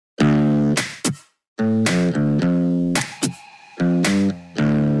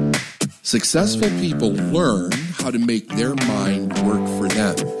Successful people learn how to make their mind work for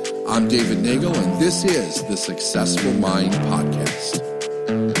them. I'm David Nagel, and this is the Successful Mind Podcast.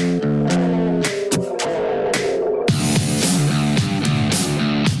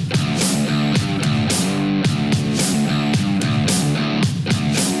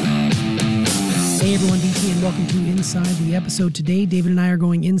 Hey everyone, DT, and welcome to Inside the Episode. Today, David and I are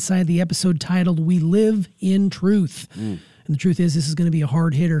going inside the episode titled, We Live in Truth. And the truth is, this is going to be a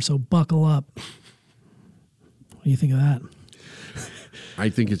hard hitter, so buckle up. What do you think of that? I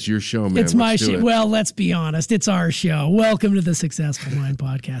think it's your show, man. It's my show. Well, let's be honest. It's our show. Welcome to the Successful Mind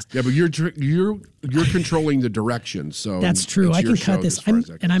Podcast. Yeah, but you're controlling the direction, so that's true. I can cut this,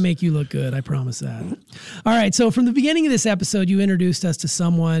 and I make you look good. I promise that. All right. So from the beginning of this episode, you introduced us to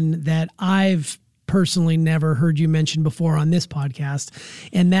someone that I've personally never heard you mention before on this podcast,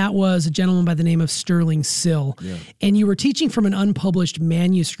 and that was a gentleman by the name of Sterling Sill. Yeah. And you were teaching from an unpublished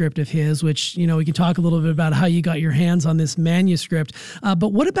manuscript of his, which, you know, we can talk a little bit about how you got your hands on this manuscript.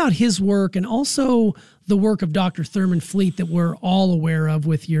 But what about his work and also the work of Dr. Thurman Fleet that we're all aware of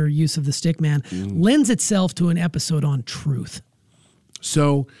with your use of the stickman lends itself to an episode on truth?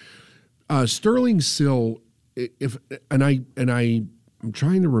 So Sterling Sill, I'm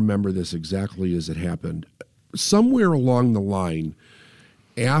trying to remember this exactly as it happened. Somewhere along the line,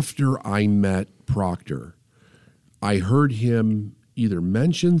 after I met Proctor, I heard him either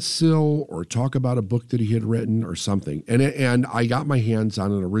mention Sill or talk about a book that he had written or something. And I got my hands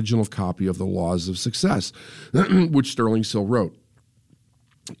on an original copy of The Laws of Success, which Sterling Sill wrote.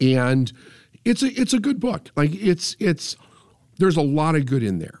 And it's a good book. Like there's a lot of good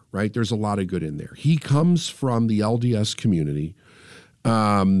in there, right? There's a lot of good in there. He comes from the LDS community.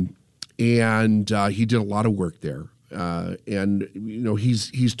 And he did a lot of work there. And, you know,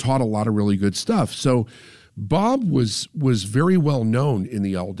 he's taught a lot of really good stuff. So Bob was very well known in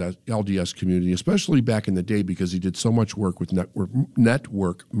the LDS community, especially back in the day, because he did so much work with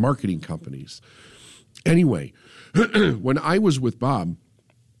network marketing companies. Anyway, when I was with Bob,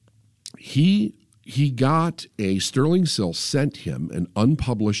 he got Sterling Sill sent him an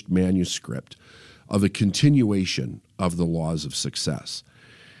unpublished manuscript of a continuation of The Laws of Success.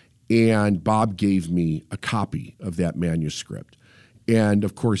 And Bob gave me a copy of that manuscript. And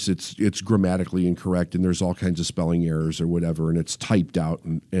of course, it's grammatically incorrect, and there's all kinds of spelling errors or whatever, and it's typed out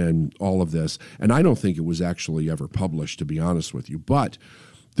and all of this. And I don't think it was actually ever published, to be honest with you. But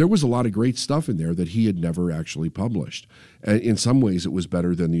there was a lot of great stuff in there that he had never actually published. And in some ways, it was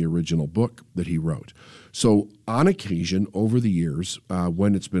better than the original book that he wrote. So on occasion, over the years,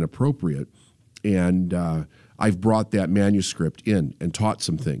 when it's been appropriate, and I've brought that manuscript in and taught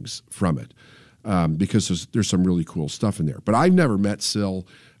some things from it because there's some really cool stuff in there. But I've never met Sill.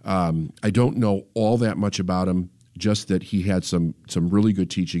 I don't know all that much about him, just that he had some really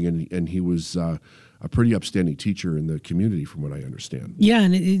good teaching, and he was a pretty upstanding teacher in the community, from what I understand. Yeah,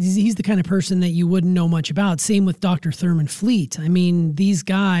 and he's the kind of person that you wouldn't know much about. Same with Dr. Thurman Fleet. I mean, these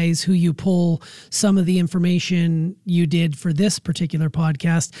guys who you pull some of the information you did for this particular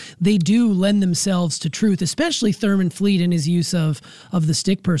podcast, they do lend themselves to truth, especially Thurman Fleet and his use of the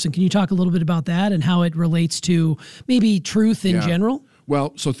stick person. Can you talk a little bit about that and how it relates to maybe truth in general?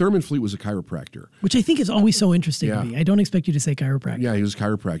 Well, so Thurman Fleet was a chiropractor. Which I think is always so interesting to me. I don't expect you to say chiropractor. Yeah, he was a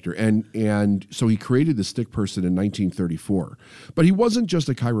chiropractor. And so he created the stick person in 1934. But he wasn't just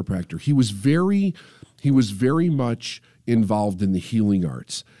a chiropractor. He was very much involved in the healing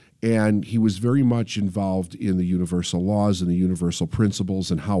arts. And he was very much involved in the universal laws and the universal principles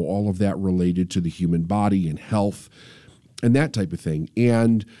and how all of that related to the human body and health and that type of thing.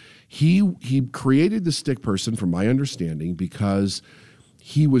 And he created the stick person, from my understanding, because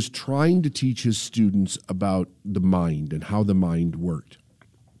he was trying to teach his students about the mind and how the mind worked.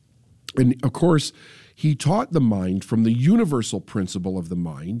 And of course, he taught the mind from the universal principle of the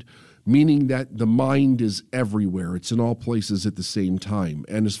mind, meaning that the mind is everywhere. It's in all places at the same time.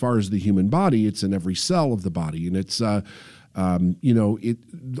 And as far as the human body, it's in every cell of the body. And it's, all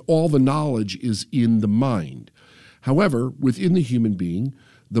the knowledge is in the mind. However, within the human being,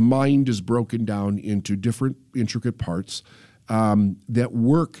 the mind is broken down into different intricate parts that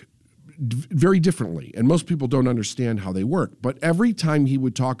work very differently. And most people don't understand how they work. But every time he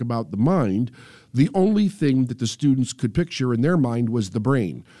would talk about the mind, the only thing that the students could picture in their mind was the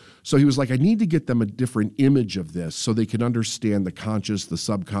brain. So he was like, I need to get them a different image of this so they can understand the conscious, the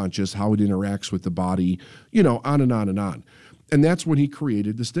subconscious, how it interacts with the body, on and on and on. And that's when he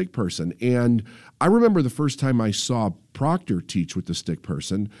created the stick person. And I remember the first time I saw Proctor teach with the stick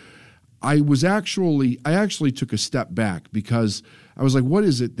person, I actually took a step back, because I was like, what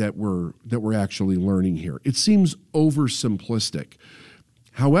is it that we're actually learning here? It seems oversimplistic.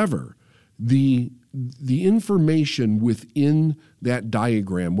 However, the information within that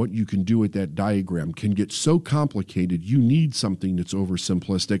diagram, what you can do with that diagram, can get so complicated, you need something that's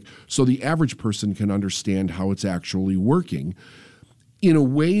oversimplistic so the average person can understand how it's actually working in a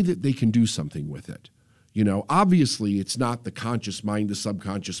way that they can do something with it. You know, obviously, it's not the conscious mind, the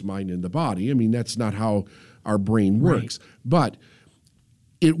subconscious mind, and the body. I mean, that's not how our brain works. Right. But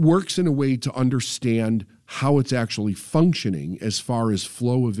it works in a way to understand how it's actually functioning as far as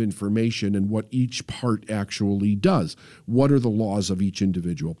flow of information and what each part actually does. What are the laws of each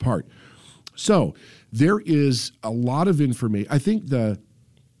individual part? So there is a lot of information. I think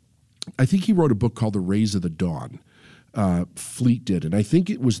he wrote a book called The Rays of the Dawn. Fleet did, and I think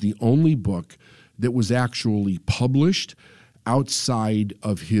it was the only book that was actually published outside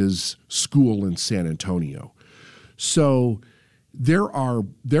of his school in San Antonio. So there are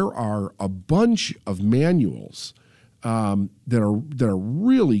a bunch of manuals that are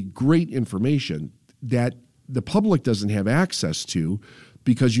really great information that the public doesn't have access to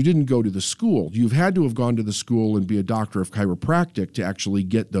because you didn't go to the school. You've had to have gone to the school and be a doctor of chiropractic to actually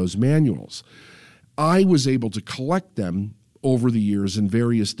get those manuals. I was able to collect them over the years in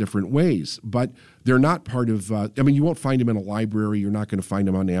various different ways, but they're not part of, you won't find them in a library. You're not going to find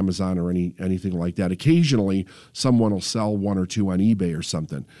them on Amazon or anything like that. Occasionally, someone will sell one or two on eBay or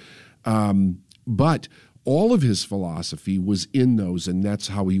something. But all of his philosophy was in those, and that's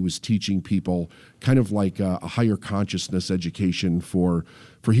how he was teaching people kind of like a higher consciousness education for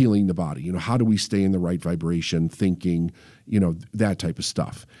healing the body. You know, how do we stay in the right vibration, thinking, you know, that type of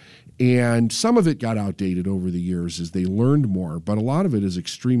stuff. And some of it got outdated over the years as they learned more, but a lot of it is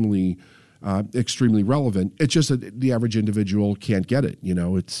extremely relevant. It's just that the average individual can't get it. You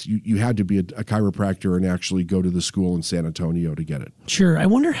know, it's you had to be a chiropractor and actually go to the school in San Antonio to get it. Sure. I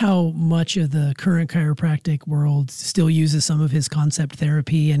wonder how much of the current chiropractic world still uses some of his concept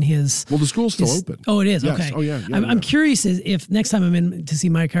therapy and his... Well, the school's still open. Oh, it is? Yes. Okay. Oh, yeah. I'm curious if next time I'm in to see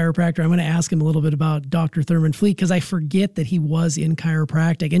my chiropractor, I'm going to ask him a little bit about Dr. Thurman Fleet, because I forget that he was in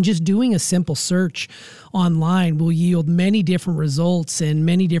chiropractic. And just doing a simple search online will yield many different results and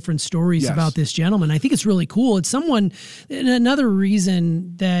many different stories about this gentleman. I think it's really cool. It's someone, and another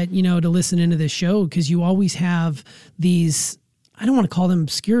reason that, you know, to listen into this show, because you always have these, I don't want to call them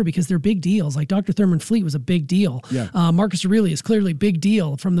obscure because they're big deals. Like Dr. Thurman Fleet was a big deal. Yeah. Marcus Aurelius, clearly big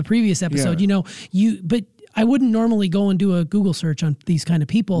deal from the previous episode. Yeah. You know, but I wouldn't normally go and do a Google search on these kind of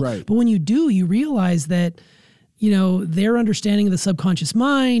people. Right. But when you do, you realize that, you know, their understanding of the subconscious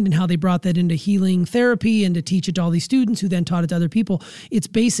mind and how they brought that into healing therapy and to teach it to all these students who then taught it to other people. It's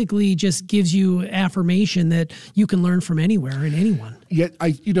basically just gives you affirmation that you can learn from anywhere and anyone. Yet,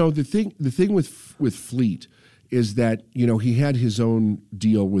 the thing with Fleet is that, you know, he had his own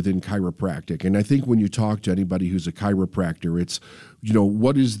deal within chiropractic. And I think when you talk to anybody who's a chiropractor, it's, you know,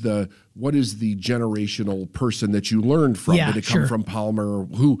 what is the generational person that you learned from? Did it come from Palmer or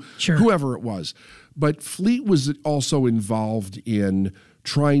whoever it was? But Fleet was also involved in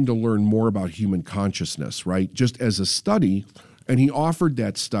trying to learn more about human consciousness, right? Just as a study. And he offered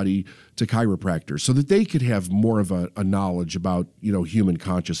that study to chiropractors so that they could have more of a knowledge about, you know, human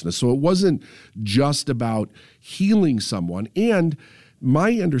consciousness. So it wasn't just about healing someone. And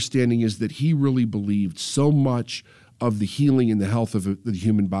my understanding is that he really believed so much of the healing and the health of the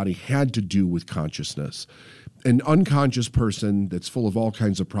human body had to do with consciousness. An unconscious person that's full of all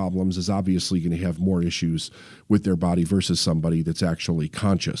kinds of problems is obviously going to have more issues with their body versus somebody that's actually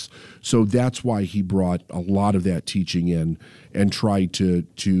conscious. So that's why he brought a lot of that teaching in and tried to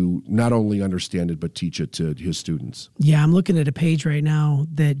not only understand it, but teach it to his students. Yeah, I'm looking at a page right now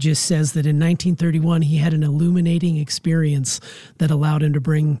that just says that in 1931, he had an illuminating experience that allowed him to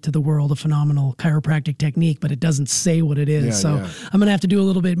bring to the world a phenomenal chiropractic technique, but it doesn't say what it is. I'm going to have to do a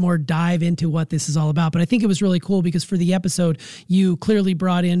little bit more dive into what this is all about. But I think it was really cool because for the episode, you clearly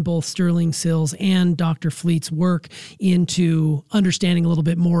brought in both Sterling Sills and Dr. Fleet's work into understanding a little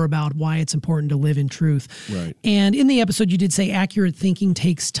bit more about why it's important to live in truth. Right. And in the episode, you did say accurate thinking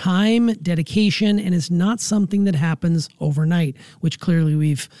takes time, dedication, and is not something that happens overnight, which clearly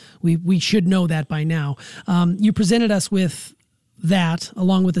we should know that by now. You presented us with that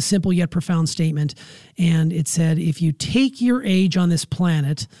along with a simple yet profound statement. And it said, if you take your age on this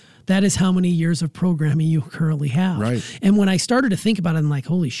planet, that is how many years of programming you currently have. Right. And when I started to think about it, I'm like,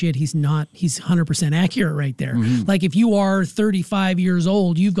 holy shit, he's 100% accurate right there. Mm-hmm. Like if you are 35 years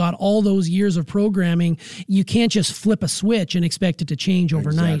old, you've got all those years of programming. You can't just flip a switch and expect it to change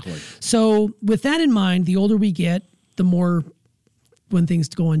overnight. Exactly. So with that in mind, the older we get, the more when things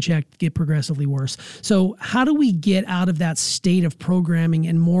go unchecked, get progressively worse. So how do we get out of that state of programming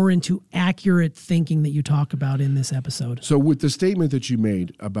and more into accurate thinking that you talk about in this episode? So with the statement that you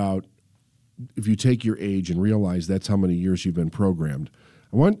made about if you take your age and realize that's how many years you've been programmed,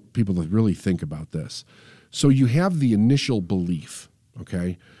 I want people to really think about this. So you have the initial belief,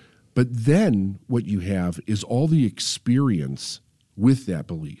 okay? But then what you have is all the experience with that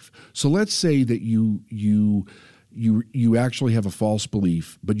belief. So let's say that you actually have a false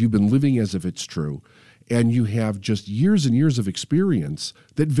belief, but you've been living as if it's true, and you have just years and years of experience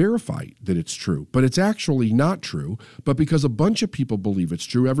that verify that it's true, but it's actually not true. But because a bunch of people believe it's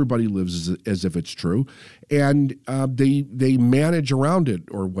true, everybody lives as if it's true, and they manage around it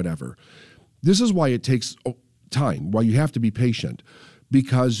or whatever. This is why it takes time, why you have to be patient,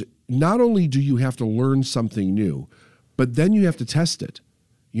 because not only do you have to learn something new, but then you have to test it.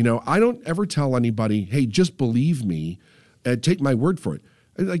 You know, I don't ever tell anybody, hey, just believe me and take my word for it.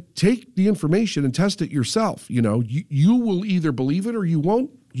 Like, take the information and test it yourself. You know, you will either believe it or you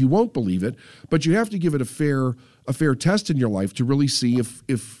won't believe it, but you have to give it a fair test in your life to really see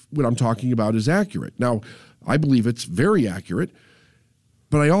if what I'm talking about is accurate. Now, I believe it's very accurate,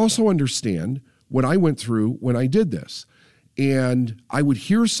 but I also understand what I went through when I did this. And I would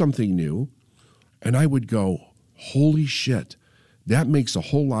hear something new and I would go, holy shit, that makes a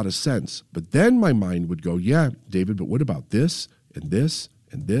whole lot of sense. But then my mind would go, yeah, David, but what about this and this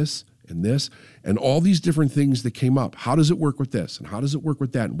and this and this and all these different things that came up? How does it work with this? And how does it work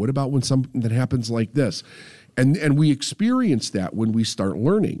with that? And what about when something that happens like this? And we experience that when we start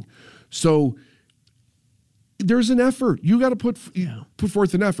learning. So there's an effort. You got to put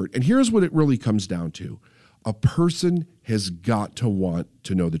forth an effort. And here's what it really comes down to. A person has got to want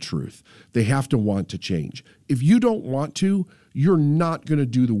to know the truth. They have to want to change. If you don't want to, you're not going to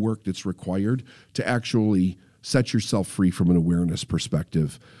do the work that's required to actually set yourself free from an awareness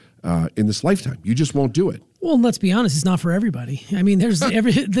perspective in this lifetime. You just won't do it. Well, let's be honest, it's not for everybody. I mean, there's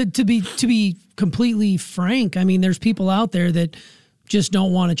to be completely frank, I mean, there's people out there that just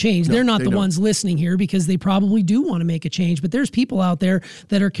don't want to change. No, they're not the ones listening here because they probably do want to make a change. But there's people out there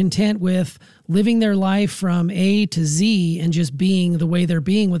that are content with living their life from A to Z and just being the way they're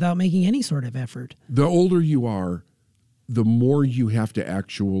being without making any sort of effort. The older you are, the more you have to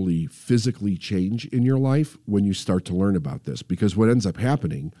actually physically change in your life when you start to learn about this. Because what ends up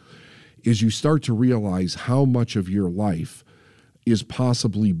happening is you start to realize how much of your life is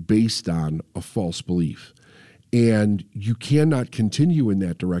possibly based on a false belief. And you cannot continue in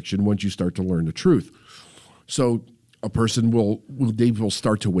that direction once you start to learn the truth. So a person will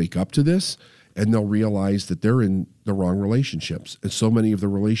start to wake up to this, and they'll realize that they're in the wrong relationships. And so many of the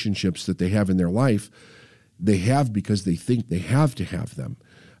relationships that they have in their life, they have because they think they have to have them,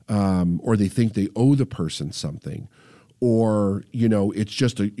 or they think they owe the person something, or, you know, it's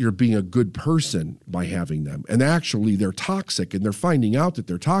just you're being a good person by having them. And actually they're toxic, and they're finding out that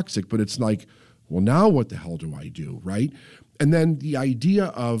they're toxic, but it's like, well, now what the hell do I do, right? And then the idea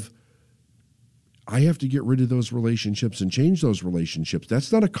of, I have to get rid of those relationships and change those relationships.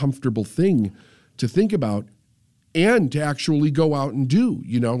 That's not a comfortable thing to think about and to actually go out and do.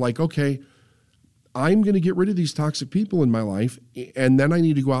 You know, like, okay, I'm going to get rid of these toxic people in my life, and then I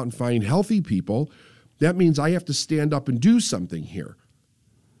need to go out and find healthy people. That means I have to stand up and do something here.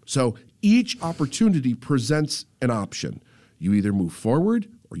 So each opportunity presents an option. You either move forward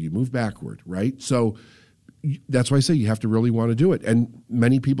or you move backward, right? So that's why I say you have to really want to do it. And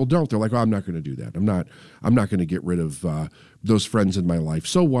many people don't. They're like, oh, I'm not going to do that. I'm not going to get rid of those friends in my life.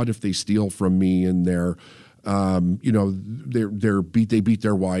 So what if they steal from me and they're, they beat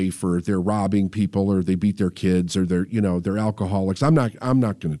their wife, or they're robbing people, or they beat their kids, or they're alcoholics. I'm not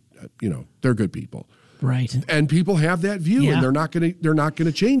going to, they're good people. Right. And people have that view, and they're not going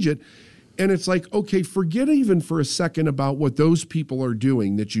to change it. And it's like, okay, forget even for a second about what those people are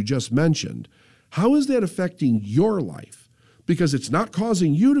doing that you just mentioned. How is that affecting your life? Because it's not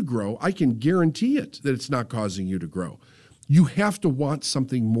causing you to grow. I can guarantee it that it's not causing you to grow. You have to want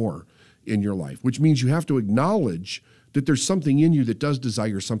something more in your life, which means you have to acknowledge that there's something in you that does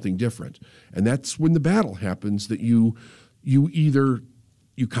desire something different. And that's when the battle happens, that you either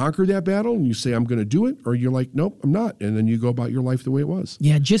you conquer that battle and you say, I'm going to do it, or you're like, nope, I'm not. And then you go about your life the way it was.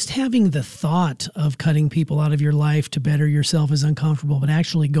 Yeah, just having the thought of cutting people out of your life to better yourself is uncomfortable, but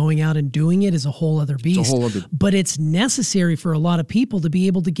actually going out and doing it is a whole other beast. But it's necessary for a lot of people to be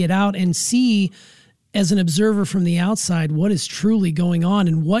able to get out and see, as an observer from the outside, what is truly going on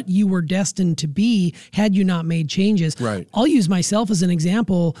and what you were destined to be had you not made changes. Right. I'll use myself as an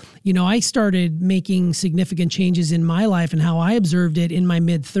example. I started making significant changes in my life and how I observed it in my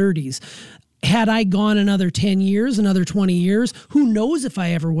mid-30s. had I gone another 10 years, another 20 years, who knows if I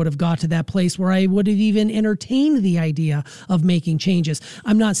ever would have got to that place where I would have even entertained the idea of making changes.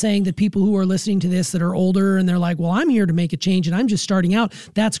 I'm not saying that people who are listening to this that are older and they're like, well, I'm here to make a change and I'm just starting out.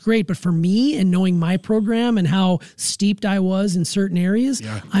 That's great. But for me, and knowing my program and how steeped I was in certain areas,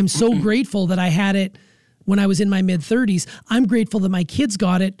 I'm so grateful that I had it when I was in my mid-30s. I'm grateful that my kids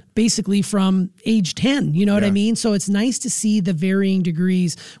got it basically from age 10. You know what I mean? So it's nice to see the varying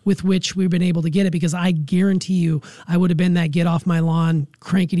degrees with which we've been able to get it, because I guarantee you I would have been that get off my lawn,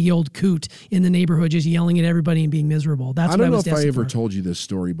 crankety old coot in the neighborhood just yelling at everybody and being miserable. That's what I was destined for. I don't know if I ever told you this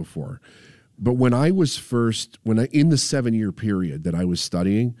story before, but when I was in the 7-year period that I was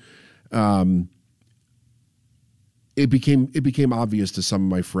studying, it became obvious to some of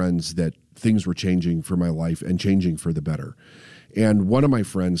my friends that things were changing for my life and changing for the better. And one of my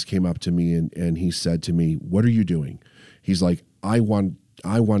friends came up to me and he said to me, "What are you doing?" He's like, I want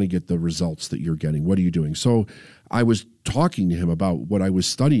to get the results that you're getting. What are you doing? So I was talking to him about what I was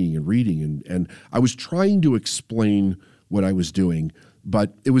studying and reading, and I was trying to explain what I was doing,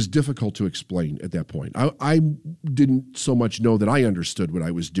 but it was difficult to explain at that point. I didn't so much know that I understood what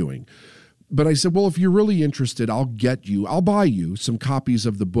I was doing. But I said, well, if you're really interested, I'll buy you some copies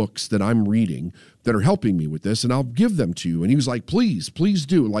of the books that I'm reading that are helping me with this, and I'll give them to you. And he was like, please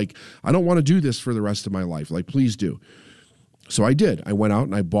do. Like, I don't want to do this for the rest of my life. Like, please do. So I did. I went out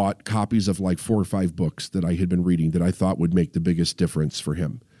and I bought copies of like 4 or 5 books that I had been reading that I thought would make the biggest difference for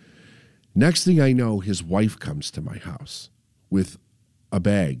him. Next thing I know, his wife comes to my house with a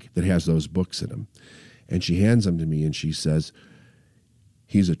bag that has those books in them. And she hands them to me and she says,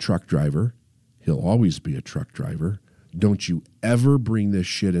 "He's a truck driver. He'll always be a truck driver. Don't you ever bring this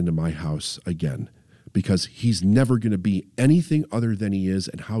shit into my house again, because he's never going to be anything other than he is,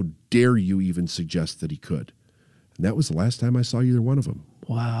 and how dare you even suggest that he could." And that was the last time I saw either one of them.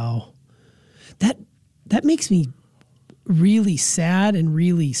 Wow. That makes me really sad and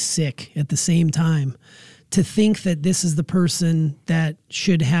really sick at the same time, to think that this is the person that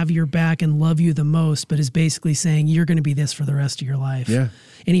should have your back and love you the most, but is basically saying you're going to be this for the rest of your life. Yeah.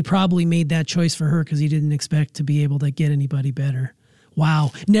 And he probably made that choice for her because he didn't expect to be able to get anybody better.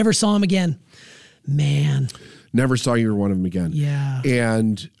 Wow. Never saw him again. Man. Never saw either one of them again. Yeah.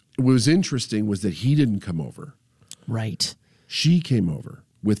 And what was interesting was that he didn't come over. Right. She came over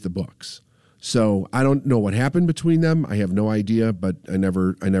with the books. So I don't know what happened between them. I have no idea, but I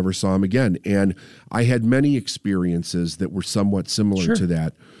never saw him again. And I had many experiences that were somewhat similar to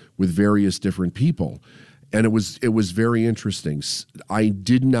that with various different people. And it was very interesting. I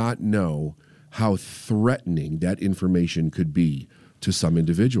did not know how threatening that information could be to some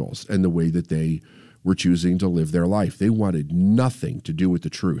individuals and the way that they were choosing to live their life. They wanted nothing to do with the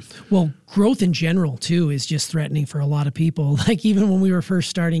truth. Well, growth in general, too, is just threatening for a lot of people. Like, even when we were first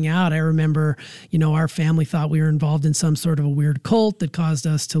starting out, I remember, our family thought we were involved in some sort of a weird cult that caused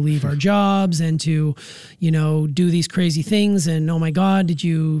us to leave our jobs and to, do these crazy things. And, oh my God, did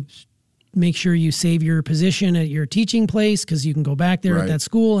you make sure you save your position at your teaching place because you can go back there at that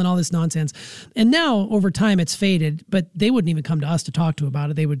school and all this nonsense. And now over time it's faded, but they wouldn't even come to us to talk to about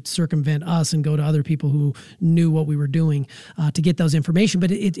it. They would circumvent us and go to other people who knew what we were doing to get those information.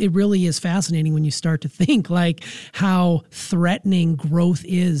 But it really is fascinating when you start to think like how threatening growth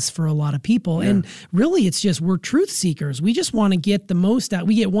is for a lot of people. Yeah. And really it's just, we're truth seekers. We just want to get the most out.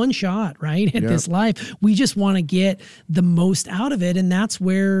 We get one shot, right, at this life. We just want to get the most out of it. And that's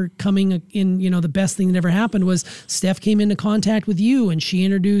where coming in, the best thing that ever happened was Steph came into contact with you and she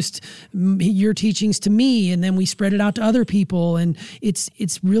introduced your teachings to me, and then we spread it out to other people. And it's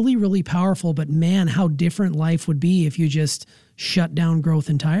really, really powerful. But man, how different life would be if you just shut down growth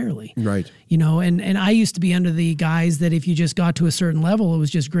entirely. Right. And I used to be under the guise that if you just got to a certain level, it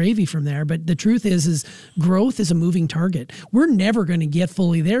was just gravy from there. But the truth is growth is a moving target. We're never going to get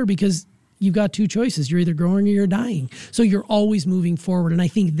fully there because you've got 2 choices. You're either growing or you're dying. So you're always moving forward. And I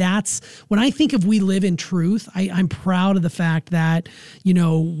think that's, when I think of we live in truth, I'm proud of the fact that,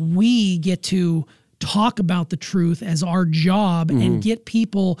 we get to talk about the truth as our job and get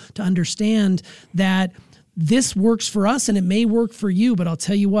people to understand that this works for us and it may work for you, but I'll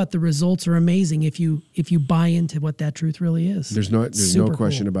tell you what, the results are amazing if you buy into what that truth really is. There's no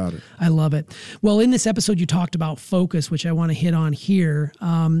question about it. I love it. Well, in this episode, you talked about focus, which I want to hit on here,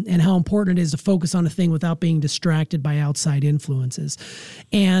 and how important it is to focus on a thing without being distracted by outside influences.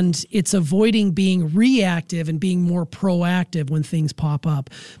 And it's avoiding being reactive and being more proactive when things pop up.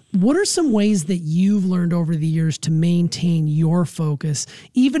 What are some ways that you've learned over the years to maintain your focus,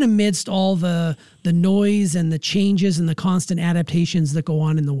 even amidst all the noise and the changes and the constant adaptations that go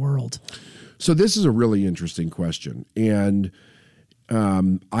on in the world? So this is a really interesting question. And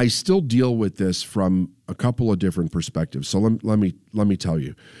I still deal with this from a couple of different perspectives. So let me tell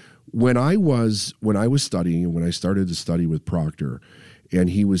you, when I was studying, and when I started to study with Proctor, and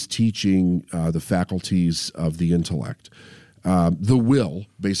he was teaching the faculties of the intellect, the will,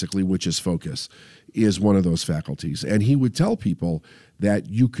 basically, which is focus, is one of those faculties. And he would tell people that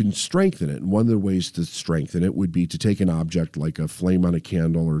you can strengthen it. And one of the ways to strengthen it would be to take an object like a flame on a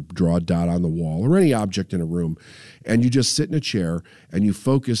candle or draw a dot on the wall or any object in a room, and you just sit in a chair and you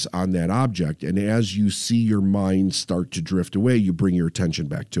focus on that object. And as you see your mind start to drift away, you bring your attention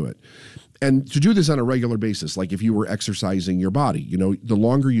back to it. And to do this on a regular basis, like if you were exercising your body, the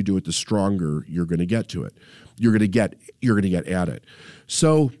longer you do it, the stronger you're going to get to it. You're going to get at it.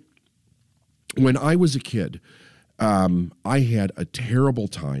 So when I was a kid, I had a terrible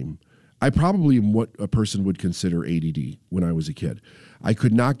time. I probably am what a person would consider ADD when I was a kid. I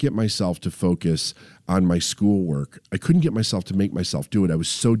could not get myself to focus on my schoolwork. I couldn't get myself to make myself do it. I was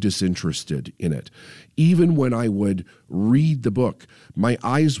so disinterested in it. Even when I would read the book, my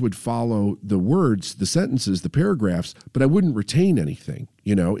eyes would follow the words, the sentences, the paragraphs, but I wouldn't retain anything.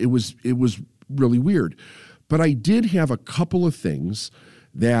 It was really weird. But I did have a couple of things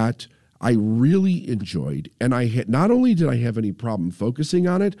that I really enjoyed, and not only did I have any problem focusing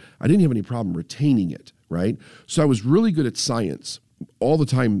on it, I didn't have any problem retaining it, right? So I was really good at science all the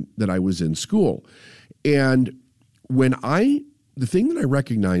time that I was in school. And the thing that I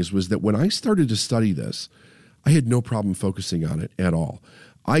recognized was that when I started to study this, I had no problem focusing on it at all.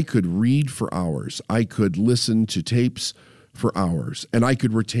 I could read for hours. I could listen to tapes for hours, and I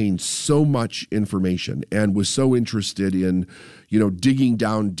could retain so much information and was so interested in, digging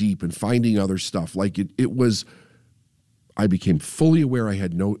down deep and finding other stuff. Like I became fully aware I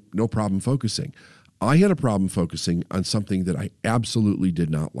had no problem focusing. I had a problem focusing on something that I absolutely did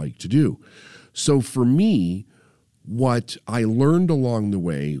not like to do. So for me, what I learned along the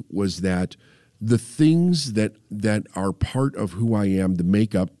way was that the things that are part of who I am, the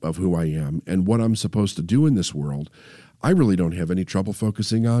makeup of who I am, and what I'm supposed to do in this world, I really don't have any trouble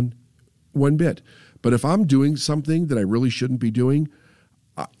focusing on one bit. But if I'm doing something that I really shouldn't be doing,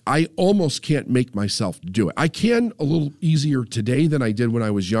 I almost can't make myself do it. I can a little easier today than I did when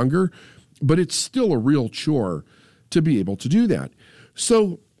I was younger, but it's still a real chore to be able to do that.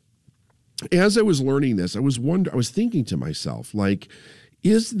 So as I was learning this, I was thinking to myself, like,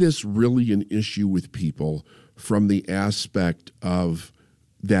 is this really an issue with people from the aspect of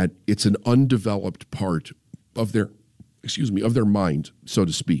that it's an undeveloped part of their mind, so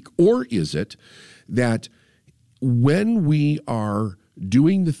to speak? Or is it that when we are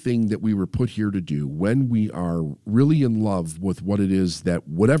doing the thing that we were put here to do, when we are really in love with what it is that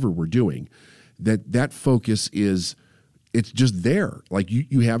whatever we're doing, that focus it's just there. Like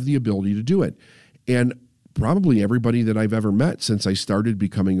you have the ability to do it. And probably everybody that I've ever met since I started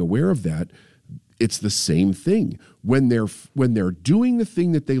becoming aware of that, it's the same thing. When they're doing the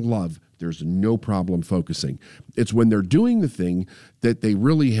thing that they love, there's no problem focusing. It's when they're doing the thing that they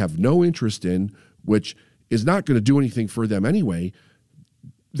really have no interest in, which is not going to do anything for them anyway,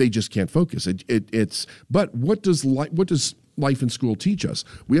 they just can't focus. But what does life in school teach us?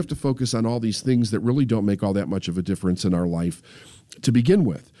 We have to focus on all these things that really don't make all that much of a difference in our life to begin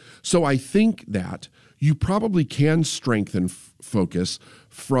with. So I think that you probably can strengthen focus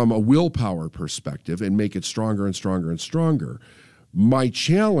from a willpower perspective and make it stronger and stronger and stronger. My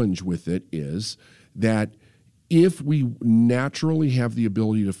challenge with it is that if we naturally have the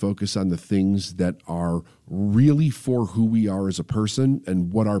ability to focus on the things that are really for who we are as a person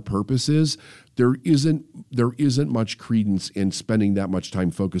and what our purpose is, there isn't much credence in spending that much time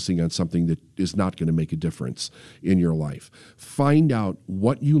focusing on something that is not going to make a difference in your life. Find out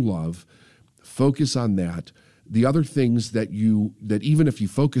what you love, focus on that. The other things that even if you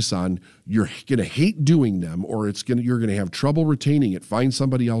focus on, you're going to hate doing them, or you're going to have trouble retaining it. Find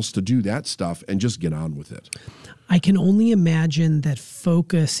somebody else to do that stuff and just get on with it. I can only imagine that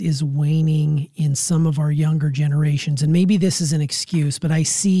focus is waning in some of our younger generations. And maybe this is an excuse, but I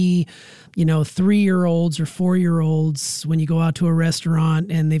see, 3-year-olds or 4-year-olds when you go out to a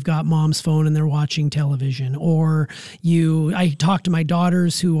restaurant and they've got mom's phone and they're watching television. Or I talk to my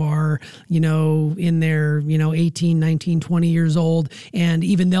daughters who are, in their, 18, 19, 20 years old. And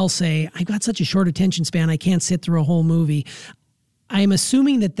even they'll say, I've got such a short attention span, I can't sit through a whole movie. I'm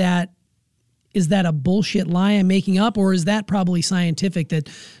assuming is that a bullshit lie I'm making up, or is that probably scientific that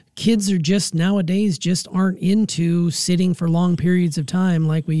kids are nowadays aren't into sitting for long periods of time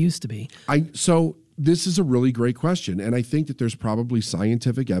like we used to be? So this is a really great question, and I think that there's probably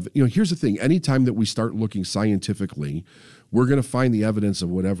scientific evidence. Here's the thing. Anytime that we start looking scientifically, we're going to find the evidence of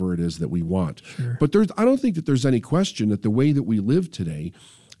whatever it is that we want. Sure. But I don't think that there's any question that the way that we live today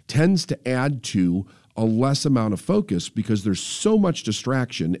tends to add to a less amount of focus because there's so much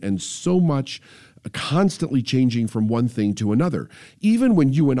distraction and so much constantly changing from one thing to another. Even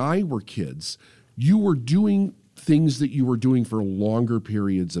when you and I were kids, you were doing things that you were doing for longer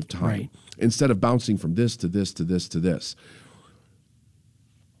periods of time, right, instead of bouncing from this to this to this to this.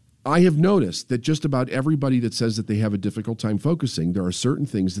 I have noticed that just about everybody that says that they have a difficult time focusing, there are certain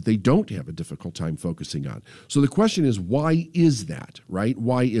things that they don't have a difficult time focusing on. So the question is, why is that, right?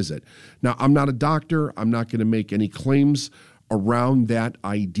 Why is it? Now, I'm not a doctor. I'm not going to make any claims around that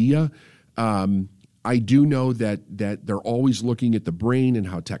idea. I do know that they're always looking at the brain and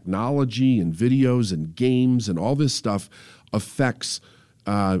how technology and videos and games and all this stuff affects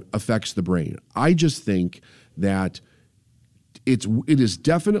the brain. I just think that it is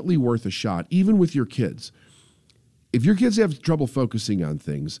definitely worth a shot, even with your kids. If your kids have trouble focusing on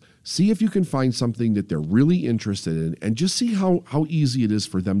things, see if you can find something that they're really interested in and just see how easy it is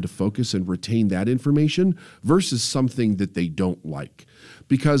for them to focus and retain that information versus something that they don't like.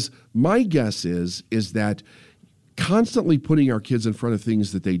 Because my guess is that constantly putting our kids in front of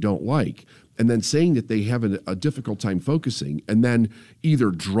things that they don't like and then saying that they have a difficult time focusing and then either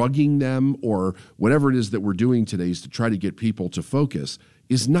drugging them or whatever it is that we're doing today is to try to get people to focus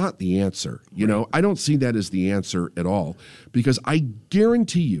is not the answer. You know, I don't see that as the answer at all, because I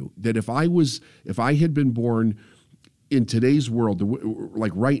guarantee you that if I had been born in today's world,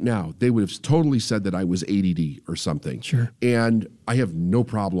 like right now, they would have totally said that I was ADD or something. Sure. And I have no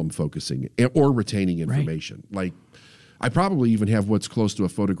problem focusing or retaining information. Right. Like, I probably even have what's close to a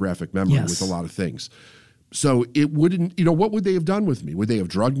photographic memory with a lot of things. So it wouldn't, what would they have done with me? Would they have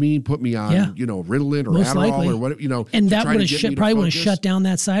drugged me, put me on, Ritalin or most Adderall likely, or whatever, and that would have probably would have shut down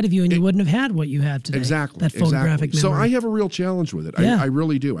that side of you, and you wouldn't have had what you have today. Exactly. That photographic memory. So I have a real challenge with it. I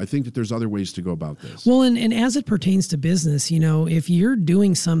really do. I think that there's other ways to go about this. Well, and as it pertains to business, if you're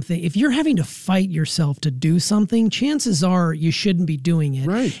doing something, if you're having to fight yourself to do something, chances are you shouldn't be doing it.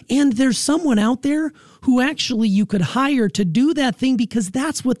 Right. And there's someone out there who actually you could hire to do that thing because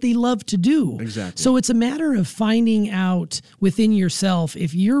that's what they love to do. Exactly. So it's a matter of finding out within yourself,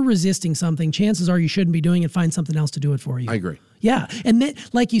 if you're resisting something, chances are you shouldn't be doing it, find something else to do it for you. I agree. Yeah. And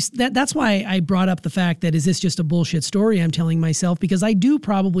that's why I brought up the fact that, is this just a bullshit story I'm telling myself? Because I do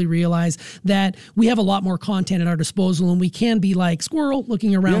probably realize that we have a lot more content at our disposal and we can be like squirrel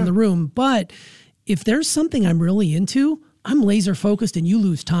looking around the room. But if there's something I'm really into, I'm laser focused and you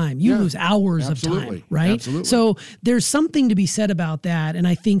lose time. You lose hours of time, right? Absolutely. So there's something to be said about that. And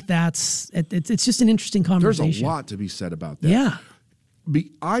I think it's just an interesting conversation. There's a lot to be said about that. Yeah.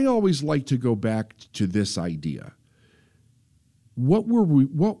 I always like to go back to this idea. What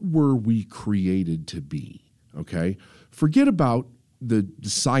were we created to be? Okay? Forget about the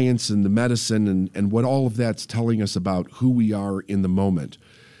science and the medicine and what all of that's telling us about who we are in the moment.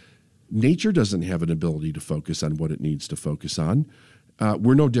 Nature doesn't have an ability to focus on what it needs to focus on.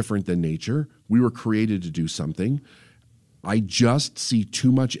 We're no different than nature. We were created to do something. I just see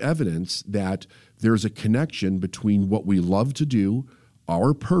too much evidence that there's a connection between what we love to do,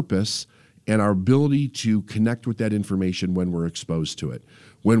 our purpose, and our ability to connect with that information when we're exposed to it.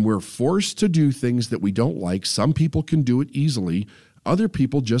 When we're forced to do things that we don't like, some people can do it easily, other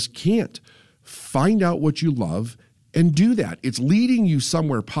people just can't. Find out what you love and do that. It's leading you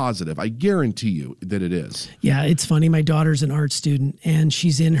somewhere positive. I guarantee you that it is. Yeah, it's funny. My daughter's an art student, and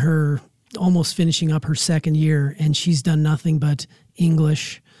she's in her almost finishing up her second year, and she's done nothing but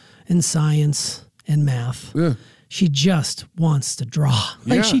English and science and math. Yeah. She just wants to draw.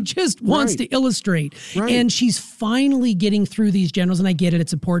 She just wants to illustrate. Right. And she's finally getting through these generals, and I get it,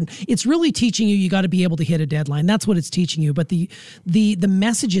 it's important. It's really teaching you got to be able to hit a deadline. That's what it's teaching you. But the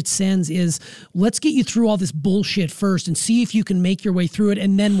message it sends is, let's get you through all this bullshit first and see if you can make your way through it,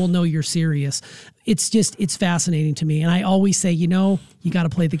 and then we'll know you're serious. It's fascinating to me. And I always say, you got to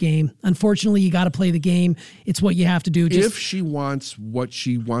play the game. Unfortunately, you got to play the game. It's what you have to do. If she wants what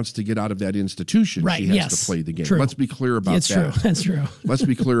she wants to get out of that institution, she has to play the game. True. Let's be clear about that. True. That's true. Let's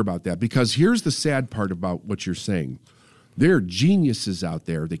be clear about that, because here's the sad part about what you're saying. There are geniuses out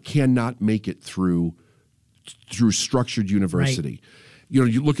there that cannot make it through structured university.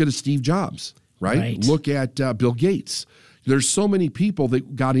 Right. You look at Steve Jobs, right? Look at Bill Gates. There's so many people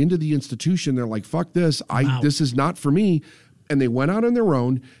that got into the institution. They're like, fuck this. This is not for me. And they went out on their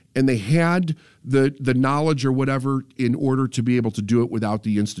own, and they had the knowledge or whatever in order to be able to do it without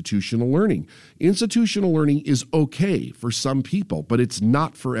the institutional learning. Institutional learning is okay for some people, but it's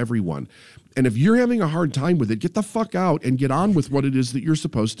not for everyone. And if you're having a hard time with it, get the fuck out and get on with what it is that you're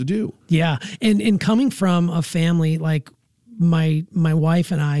supposed to do. Yeah. And coming from a family like my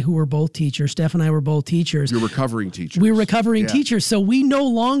wife and I, who were both teachers, Steph and I were both teachers. You're recovering teachers. We were recovering teachers. So we no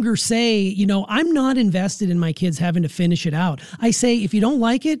longer say, I'm not invested in my kids having to finish it out. I say, if you don't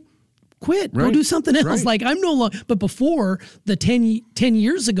like it, quit. Right. Go do something else. Right. Like, I'm no longer, but before, the 10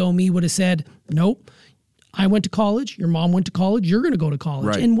 years ago, me would have said, nope. I went to college, your mom went to college, you're going to go to college.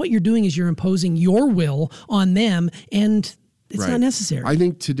 Right. And what you're doing is you're imposing your will on them, and it's not necessary. I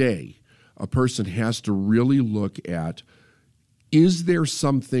think today a person has to really look at, is there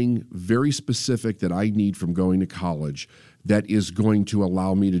something very specific that I need from going to college that is going to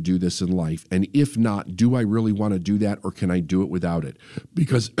allow me to do this in life? And if not, do I really want to do that, or can I do it without it?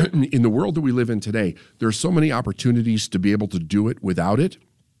 Because in the world that we live in today, there are so many opportunities to be able to do it without it.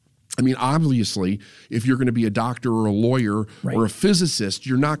 I mean, obviously, if you're going to be a doctor or a lawyer or a physicist,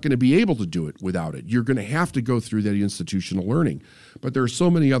 you're not going to be able to do it without it. You're going to have to go through that institutional learning. But there are so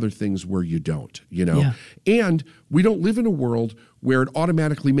many other things where you don't, Yeah. And we don't live in a world where it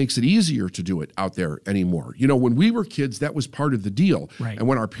automatically makes it easier to do it out there anymore. When we were kids, that was part of the deal. Right. And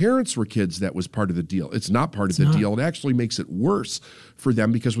when our parents were kids, that was part of the deal. It's not part of the deal. It actually makes it worse for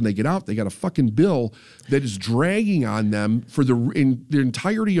them, because when they get out, they got a fucking bill that is dragging on them for the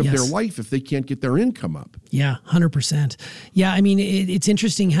entirety of their life if they can't get their income up. Yeah, 100%. Yeah, I mean, it's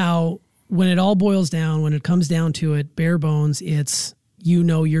interesting how when it all boils down, when it comes down to it, bare bones, it's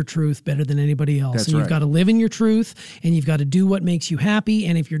your truth better than anybody else. That's and you've got to live in your truth, and you've got to do what makes you happy.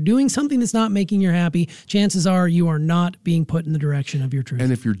 And if you're doing something that's not making you happy, chances are you are not being put in the direction of your truth.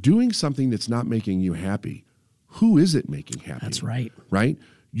 And if you're doing something that's not making you happy, who is it making happy? That's right. Right?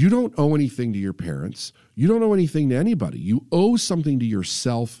 You don't owe anything to your parents. You don't owe anything to anybody. You owe something to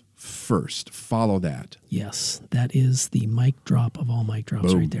yourself first. Follow that. Yes, that is the mic drop of all mic drops.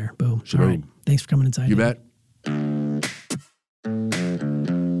 Boom. Right there. Boom. Shaboom. All right. Thanks for coming inside. You bet.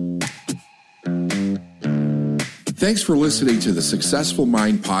 Thanks for listening to the Successful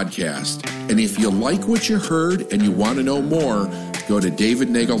Mind podcast. And if you like what you heard and you want to know more, go to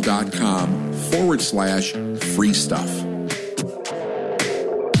davidnagel.com/free stuff.